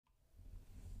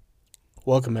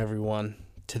Welcome, everyone,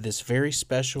 to this very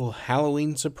special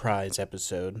Halloween surprise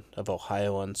episode of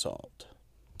Ohio Unsolved.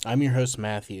 I'm your host,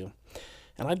 Matthew,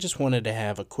 and I just wanted to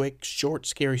have a quick, short,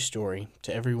 scary story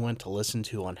to everyone to listen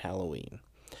to on Halloween.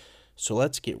 So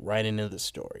let's get right into the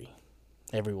story.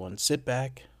 Everyone sit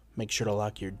back, make sure to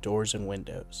lock your doors and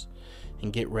windows,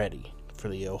 and get ready for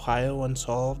the Ohio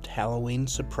Unsolved Halloween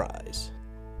surprise.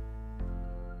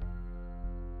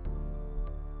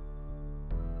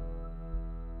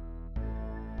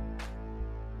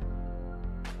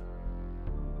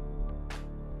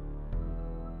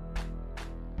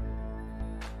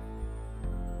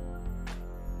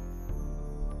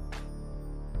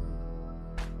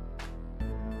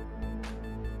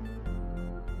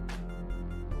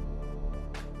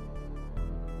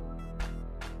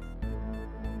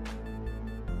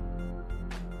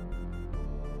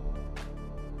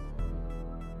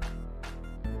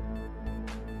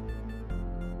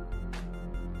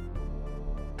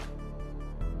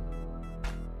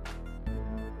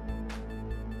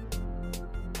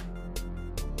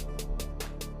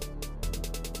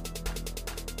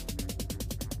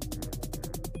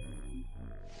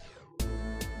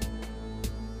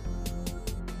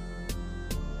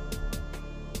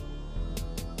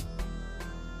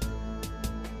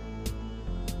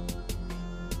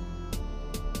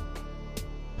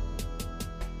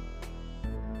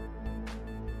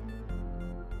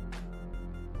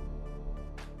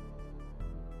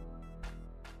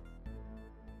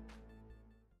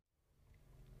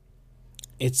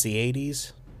 It's the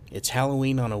 80s, it's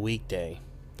Halloween on a weekday,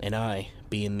 and I,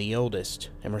 being the oldest,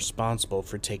 am responsible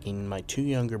for taking my two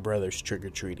younger brothers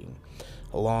trick-or-treating,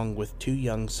 along with two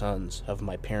young sons of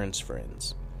my parents'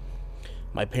 friends.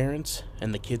 My parents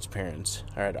and the kids' parents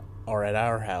are at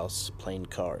our house playing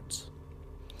cards.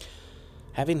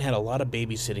 Having had a lot of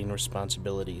babysitting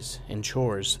responsibilities and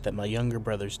chores that my younger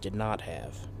brothers did not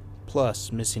have,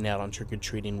 plus missing out on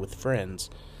trick-or-treating with friends,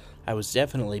 I was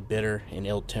definitely bitter and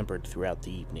ill-tempered throughout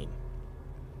the evening.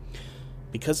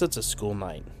 Because it's a school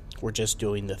night, we're just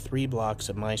doing the 3 blocks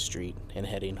of my street and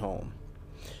heading home.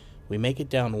 We make it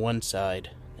down one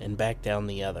side and back down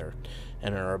the other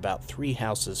and are about 3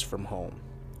 houses from home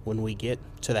when we get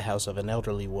to the house of an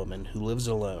elderly woman who lives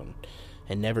alone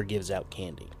and never gives out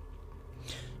candy.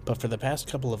 But for the past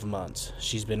couple of months,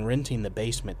 she's been renting the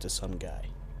basement to some guy.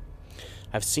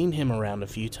 I've seen him around a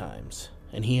few times,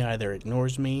 and he either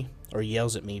ignores me or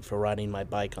yells at me for riding my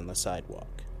bike on the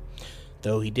sidewalk,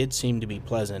 though he did seem to be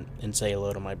pleasant and say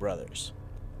hello to my brothers.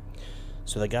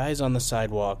 So the guy's on the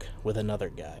sidewalk with another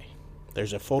guy.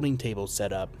 There's a folding table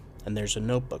set up, and there's a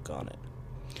notebook on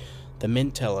it. The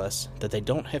men tell us that they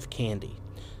don't have candy,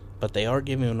 but they are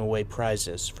giving away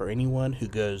prizes for anyone who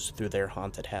goes through their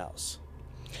haunted house.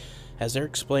 As they're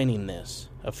explaining this,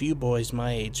 a few boys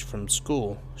my age from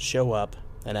school show up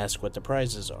and ask what the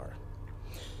prizes are.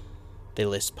 They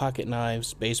list pocket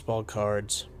knives, baseball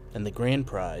cards, and the grand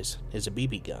prize is a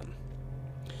BB gun.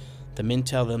 The men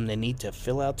tell them they need to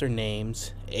fill out their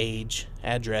names, age,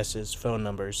 addresses, phone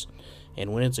numbers,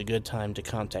 and when it's a good time to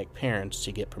contact parents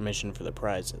to get permission for the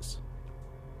prizes.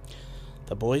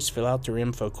 The boys fill out their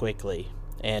info quickly,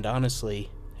 and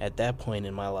honestly, at that point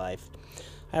in my life,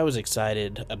 I was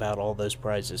excited about all those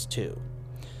prizes too.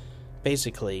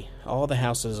 Basically, all the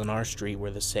houses on our street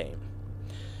were the same.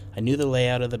 I knew the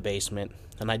layout of the basement,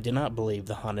 and I did not believe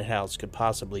the haunted house could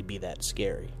possibly be that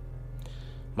scary.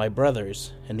 My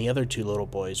brothers and the other 2 little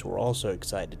boys were also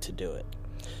excited to do it.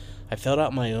 I filled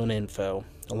out my own info,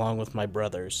 along with my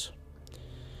brothers,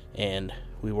 and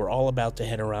we were all about to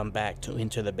head around back to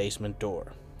enter the basement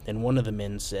door, and one of the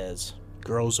men says,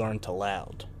 "Girls aren't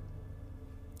allowed."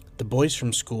 The boys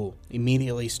from school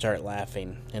immediately start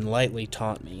laughing and lightly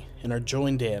taunt me, and are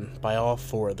joined in by all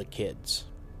 4 of the kids.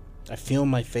 I feel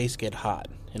my face get hot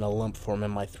and a lump form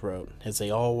in my throat as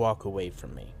they all walk away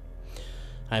from me.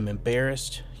 I am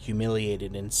embarrassed,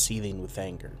 humiliated, and seething with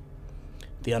anger.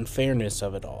 The unfairness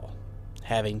of it all,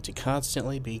 having to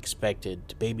constantly be expected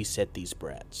to babysit these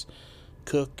brats,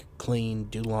 cook, clean,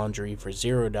 do laundry for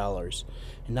 $0,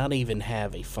 and not even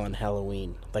have a fun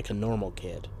Halloween like a normal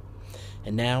kid.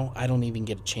 And now I don't even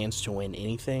get a chance to win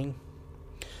anything.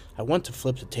 I want to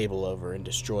flip the table over and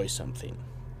destroy something.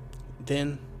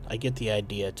 Then I get the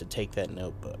idea to take that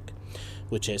notebook,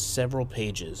 which has several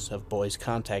pages of boys'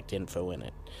 contact info in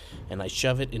it, and I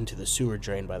shove it into the sewer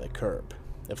drain by the curb.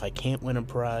 If I can't win a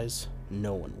prize,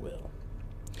 no one will.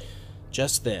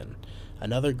 Just then,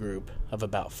 another group of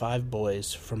about 5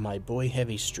 boys from my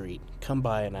boy-heavy street come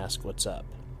by and ask what's up.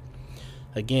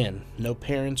 Again, no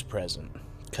parents present,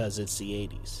 'cause it's the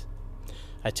 80s.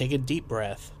 I take a deep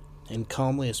breath and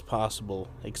calmly as possible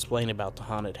explain about the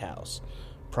haunted house,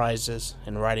 prizes,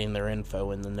 and writing their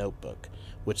info in the notebook,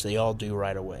 which they all do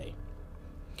right away.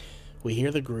 We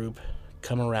hear the group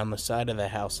come around the side of the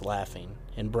house laughing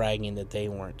and bragging that they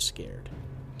weren't scared.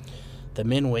 The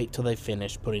men wait till they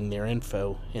finish putting their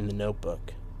info in the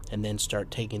notebook and then start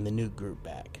taking the new group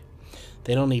back.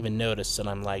 They don't even notice that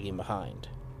I'm lagging behind.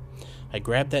 I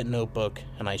grab that notebook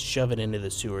and I shove it into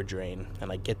the sewer drain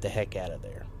and I get the heck out of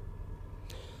there.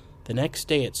 The next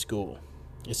day at school,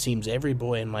 it seems every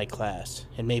boy in my class,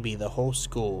 and maybe the whole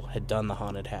school, had done the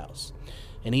haunted house,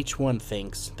 and each one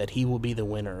thinks that he will be the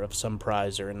winner of some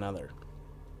prize or another.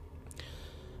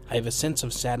 I have a sense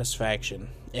of satisfaction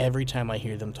every time I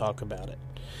hear them talk about it,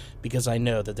 because I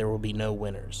know that there will be no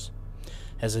winners,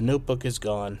 as the notebook is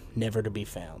gone, never to be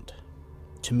found.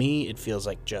 To me, it feels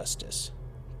like justice,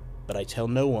 but I tell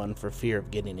no one for fear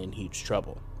of getting in huge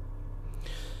trouble.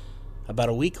 About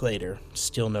a week later,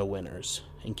 still no winners,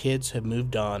 and kids have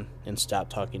moved on and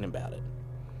stopped talking about it.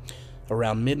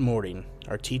 Around mid-morning,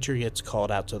 our teacher gets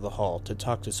called out to the hall to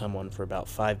talk to someone for about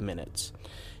 5 minutes,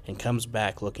 and comes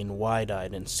back looking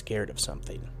wide-eyed and scared of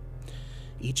something.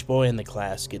 Each boy in the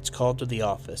class gets called to the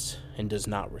office and does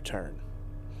not return.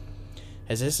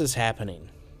 As this is happening,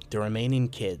 the remaining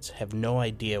kids have no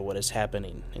idea what is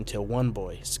happening until one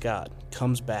boy, Scott,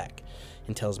 comes back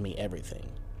and tells me everything.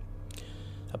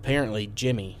 Apparently,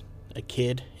 Jimmy, a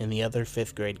kid in the other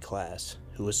 5th grade class,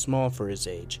 who was small for his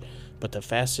age, but the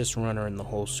fastest runner in the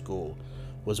whole school,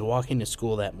 was walking to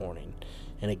school that morning,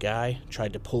 and a guy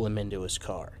tried to pull him into his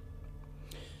car.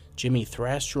 Jimmy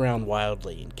thrashed around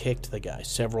wildly and kicked the guy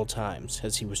several times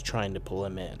as he was trying to pull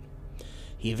him in.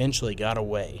 He eventually got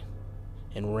away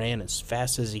and ran as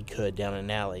fast as he could down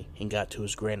an alley and got to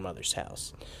his grandmother's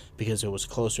house, because it was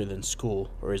closer than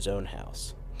school or his own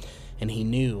house, and he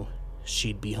knew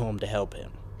she'd be home to help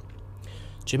him.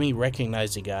 Jimmy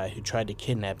recognized the guy who tried to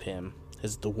kidnap him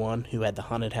as the one who had the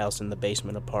haunted house in the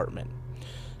basement apartment,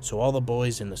 so all the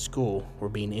boys in the school were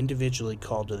being individually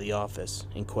called to the office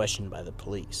and questioned by the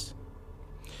police.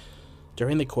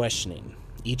 During the questioning,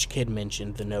 each kid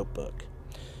mentioned the notebook,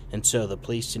 and so the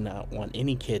police did not want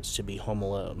any kids to be home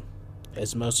alone,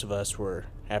 as most of us were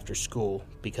after school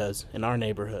because, in our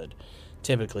neighborhood,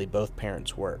 typically both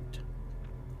parents worked.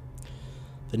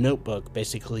 The notebook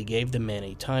basically gave the men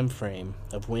a time frame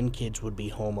of when kids would be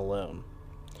home alone.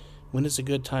 When is a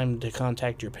good time to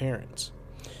contact your parents?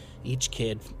 Each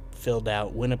kid filled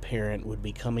out when a parent would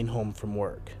be coming home from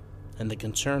work, and the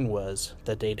concern was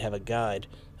that they'd have a guide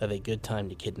of a good time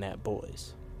to kidnap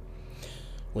boys.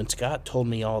 When Scott told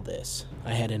me all this,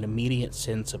 I had an immediate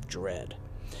sense of dread,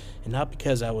 and not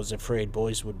because I was afraid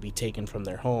boys would be taken from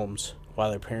their homes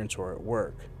while their parents were at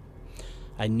work.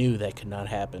 I knew that could not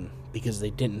happen because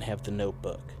they didn't have the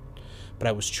notebook, but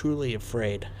I was truly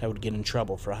afraid I would get in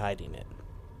trouble for hiding it.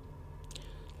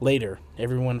 Later,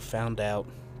 everyone found out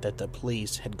that the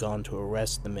police had gone to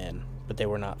arrest the men, but they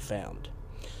were not found.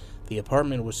 The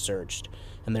apartment was searched,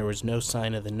 and there was no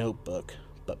sign of the notebook,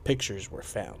 but pictures were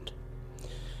found.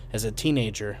 As a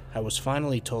teenager, I was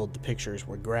finally told the pictures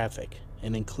were graphic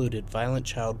and included violent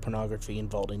child pornography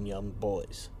involving young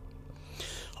boys.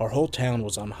 Our whole town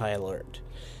was on high alert,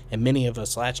 and many of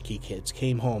us latchkey kids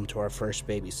came home to our first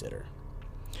babysitter.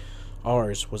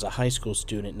 Ours was a high school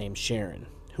student named Sharon,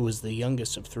 who was the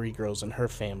youngest of 3 girls in her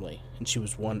family, and she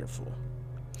was wonderful.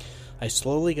 I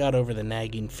slowly got over the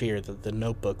nagging fear that the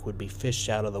notebook would be fished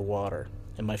out of the water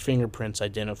and my fingerprints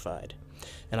identified,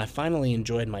 and I finally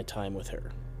enjoyed my time with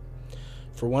her.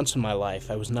 For once in my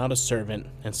life, I was not a servant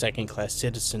and second-class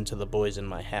citizen to the boys in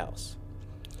my house.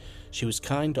 She was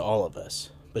kind to all of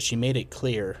us, but she made it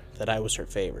clear that I was her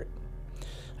favorite.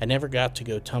 I never got to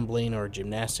go tumbling or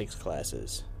gymnastics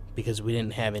classes because we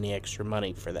didn't have any extra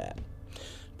money for that.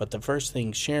 But the first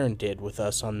thing Sharon did with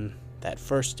us on that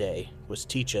first day was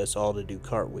teach us all to do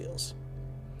cartwheels.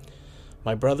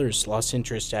 My brothers lost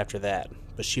interest after that,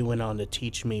 but she went on to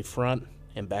teach me front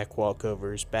and back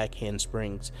walkovers, back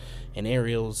handsprings, and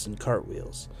aerials and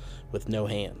cartwheels with no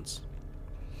hands.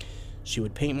 She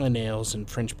would paint my nails and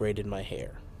French braided my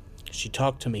hair. She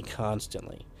talked to me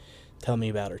constantly, tell me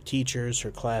about her teachers,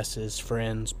 her classes,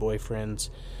 friends, boyfriends,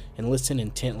 and listen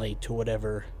intently to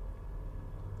whatever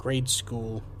grade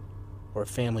school or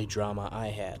family drama I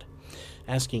had,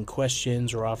 asking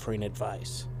questions or offering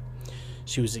advice.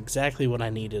 She was exactly what I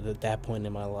needed at that point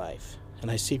in my life, and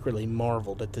I secretly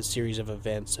marveled at the series of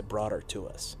events that brought her to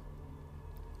us.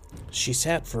 She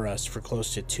sat for us for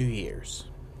close to 2 years.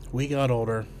 We got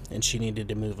older, and she needed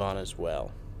to move on as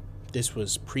well. This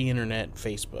was pre-internet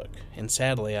Facebook, and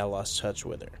sadly I lost touch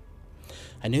with her.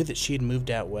 I knew that she had moved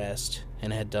out west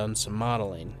and had done some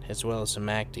modeling as well as some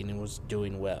acting and was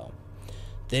doing well.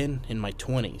 Then, in my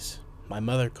 20s, my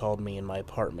mother called me in my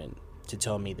apartment to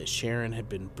tell me that Sharon had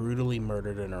been brutally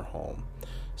murdered in her home,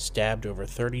 stabbed over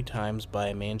 30 times by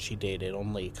a man she dated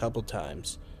only a couple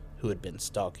times who had been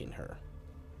stalking her.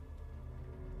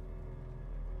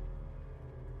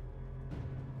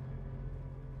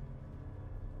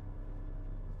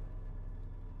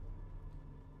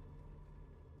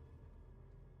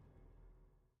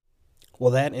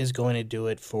 Well, that is going to do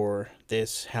it for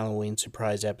this Halloween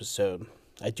surprise episode.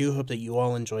 I do hope that you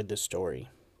all enjoyed this story,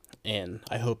 and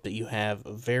I hope that you have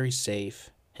a very safe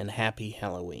and happy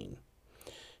Halloween.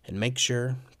 And make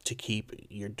sure to keep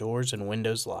your doors and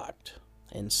windows locked,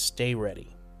 and stay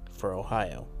ready for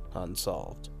Ohio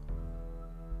Unsolved.